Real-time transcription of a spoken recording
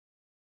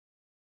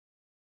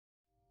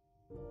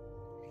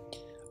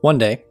One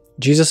day,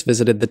 Jesus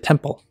visited the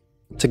temple,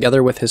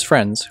 together with his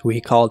friends, who he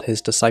called his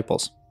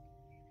disciples.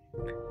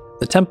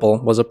 The temple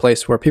was a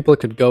place where people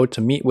could go to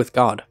meet with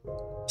God,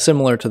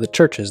 similar to the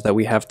churches that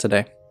we have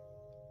today.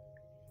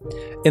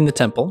 In the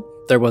temple,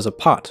 there was a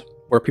pot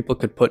where people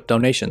could put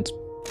donations.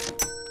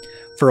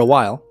 For a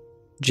while,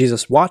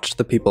 Jesus watched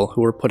the people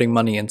who were putting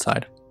money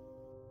inside.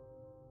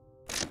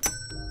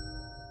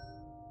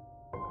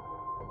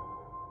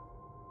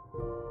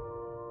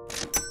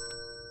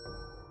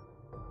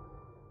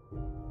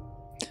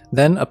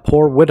 Then a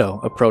poor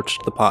widow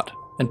approached the pot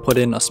and put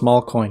in a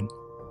small coin.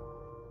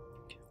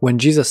 When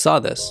Jesus saw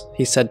this,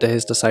 he said to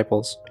his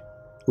disciples,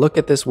 "Look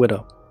at this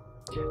widow.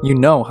 You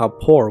know how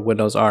poor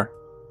widows are.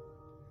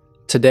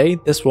 Today,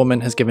 this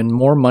woman has given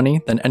more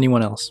money than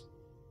anyone else.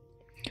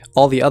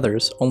 All the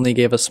others only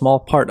gave a small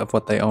part of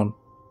what they own,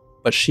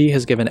 but she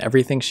has given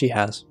everything she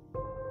has."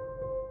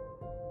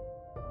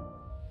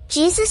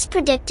 Jesus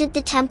predicted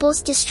the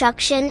temple's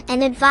destruction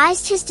and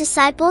advised his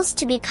disciples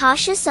to be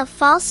cautious of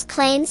false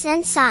claims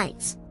and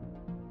signs.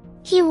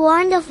 He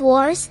warned of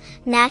wars,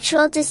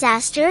 natural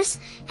disasters,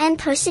 and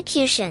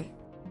persecution.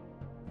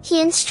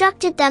 He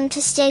instructed them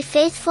to stay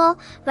faithful,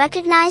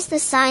 recognize the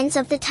signs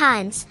of the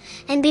times,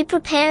 and be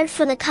prepared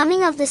for the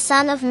coming of the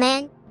Son of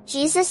Man.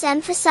 Jesus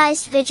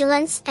emphasized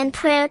vigilance and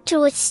prayer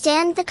to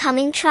withstand the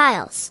coming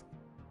trials.